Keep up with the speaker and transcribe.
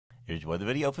Here's your weather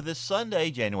video for this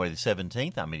Sunday, January the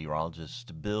 17th. I'm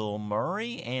meteorologist Bill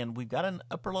Murray, and we've got an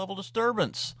upper-level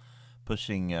disturbance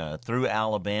pushing through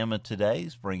Alabama today.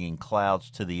 It's bringing clouds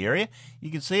to the area. You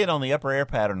can see it on the upper air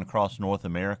pattern across North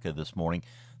America this morning.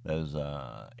 Those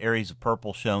areas of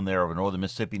purple shown there over northern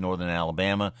Mississippi, northern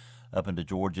Alabama, up into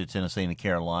Georgia, Tennessee, and the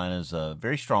Carolinas.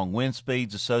 Very strong wind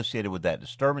speeds associated with that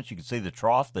disturbance. You can see the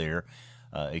trough there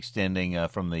extending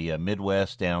from the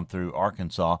Midwest down through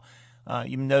Arkansas.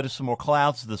 You notice some more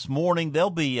clouds this morning.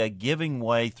 They'll be giving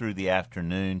way through the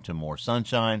afternoon to more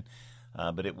sunshine,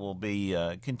 but it will be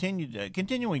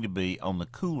continuing to be on the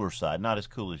cooler side, not as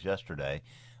cool as yesterday,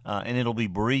 and it'll be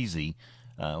breezy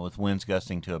with winds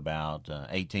gusting to about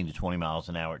 18 to 20 miles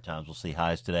an hour at times. We'll see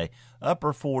highs today,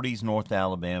 upper 40s, North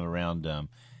Alabama, around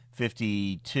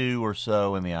 52 or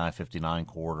so in the I-59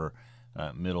 corridor,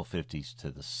 middle 50s to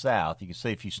the south. You can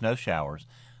see a few snow showers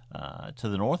to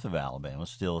the north of Alabama,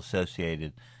 still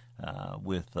associated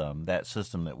with that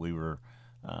system that we were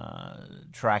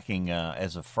tracking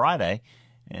as of Friday,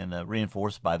 and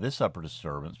reinforced by this upper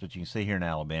disturbance. But you can see here in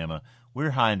Alabama,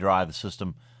 we're high and dry. The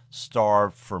system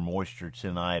starved for moisture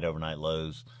tonight. Overnight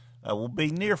lows will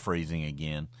be near freezing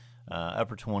again.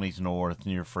 Upper 20s north,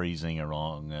 near freezing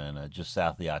along and just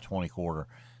south of the I-20 corridor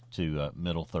to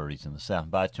middle 30s in the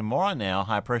south. By tomorrow now,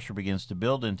 high pressure begins to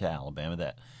build into Alabama.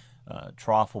 That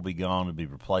trough will be gone and be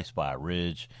replaced by a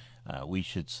ridge. We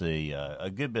should see a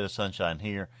good bit of sunshine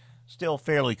here. Still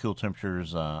fairly cool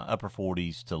temperatures, upper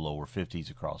 40s to lower 50s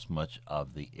across much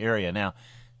of the area. Now,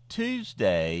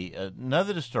 Tuesday,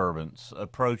 another disturbance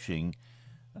approaching,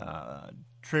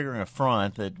 triggering a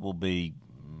front that will be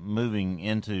moving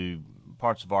into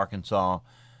parts of Arkansas,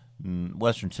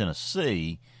 western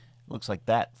Tennessee. Looks like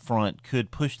that front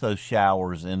could push those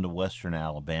showers into western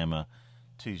Alabama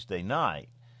Tuesday night.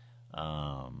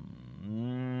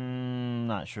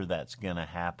 Not sure that's going to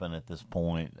happen at this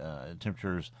point.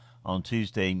 Temperatures on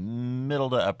Tuesday, middle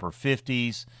to upper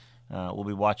 50s. We'll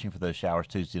be watching for those showers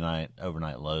Tuesday night,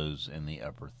 overnight lows in the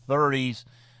upper 30s.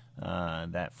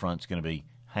 That front's going to be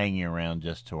hanging around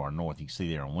just to our north. You can see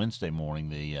there on Wednesday morning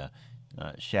the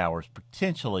showers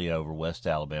potentially over West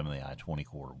Alabama, the I-20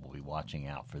 corridor. We'll be watching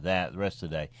out for that. The rest of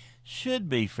the day should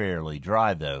be fairly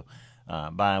dry, though.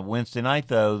 By Wednesday night,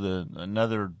 though,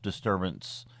 another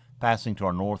disturbance passing to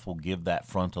our north will give that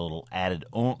front a little added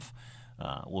oomph.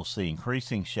 We'll see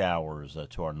increasing showers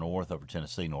to our north over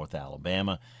Tennessee, North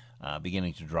Alabama,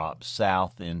 beginning to drop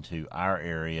south into our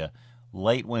area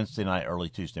late Wednesday night, early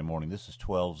Tuesday morning. This is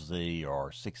 12Z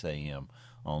or 6 a.m.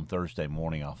 on Thursday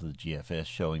morning off of the GFS,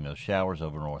 showing those showers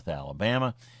over North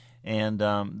Alabama. And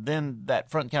then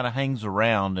that front kind of hangs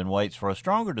around and waits for a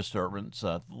stronger disturbance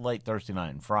late Thursday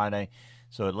night and Friday.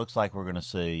 So it looks like we're going to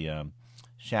see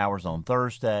showers on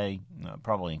Thursday,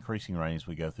 probably increasing rain as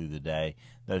we go through the day.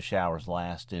 Those showers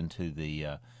last into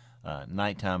the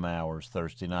nighttime hours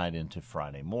Thursday night into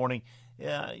Friday morning.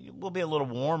 It will be a little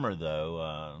warmer,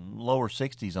 though, lower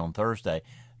 60s on Thursday,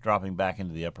 dropping back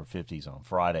into the upper 50s on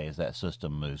Friday as that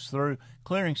system moves through,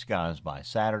 clearing skies by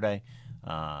Saturday.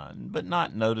 But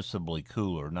not noticeably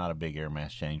cooler. Not a big air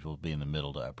mass change. Will be in the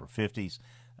middle to upper 50s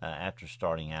after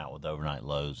starting out with overnight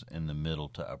lows in the middle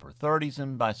to upper 30s.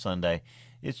 And by Sunday,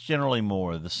 it's generally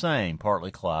more of the same, partly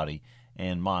cloudy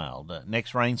and mild.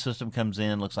 Next rain system comes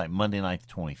in, looks like Monday night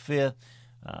the 25th.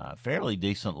 Fairly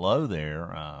decent low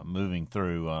there, moving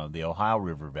through the Ohio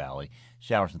River Valley.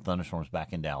 Showers and thunderstorms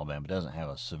back into Alabama. Doesn't have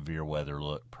a severe weather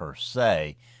look per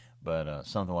se, but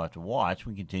something we'll have to watch.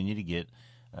 We continue to get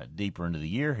deeper into the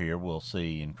year here. We'll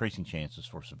see increasing chances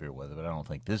for severe weather, but I don't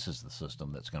think this is the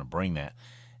system that's going to bring that.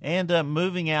 And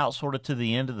moving out sort of to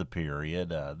the end of the period,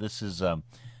 this is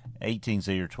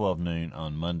 18Z or 12 noon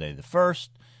on Monday the 1st.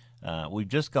 We've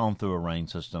just gone through a rain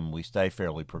system. We stay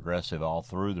fairly progressive all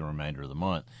through the remainder of the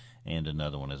month, and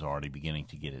another one is already beginning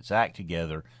to get its act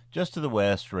together just to the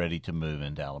west, ready to move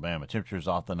into Alabama. Temperatures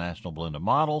off the national blend of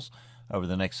models over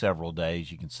the next several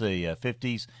days. You can see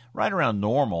 50s right around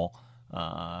normal.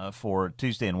 For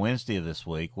Tuesday and Wednesday of this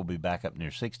week. We'll be back up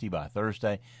near 60 by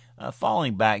Thursday,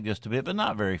 falling back just a bit, but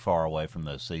not very far away from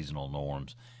those seasonal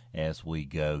norms as we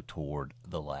go toward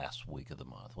the last week of the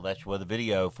month. Well, that's your weather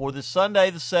video for this Sunday,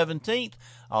 the 17th.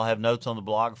 I'll have notes on the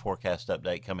blog, forecast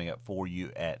update coming up for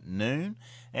you at noon.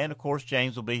 And, of course,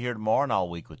 James will be here tomorrow and all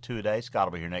week with two-a-day. Scott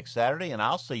will be here next Saturday, and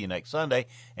I'll see you next Sunday.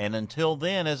 And until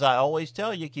then, as I always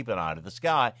tell you, keep an eye to the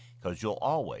sky because you'll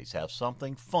always have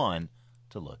something fun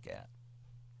to look at.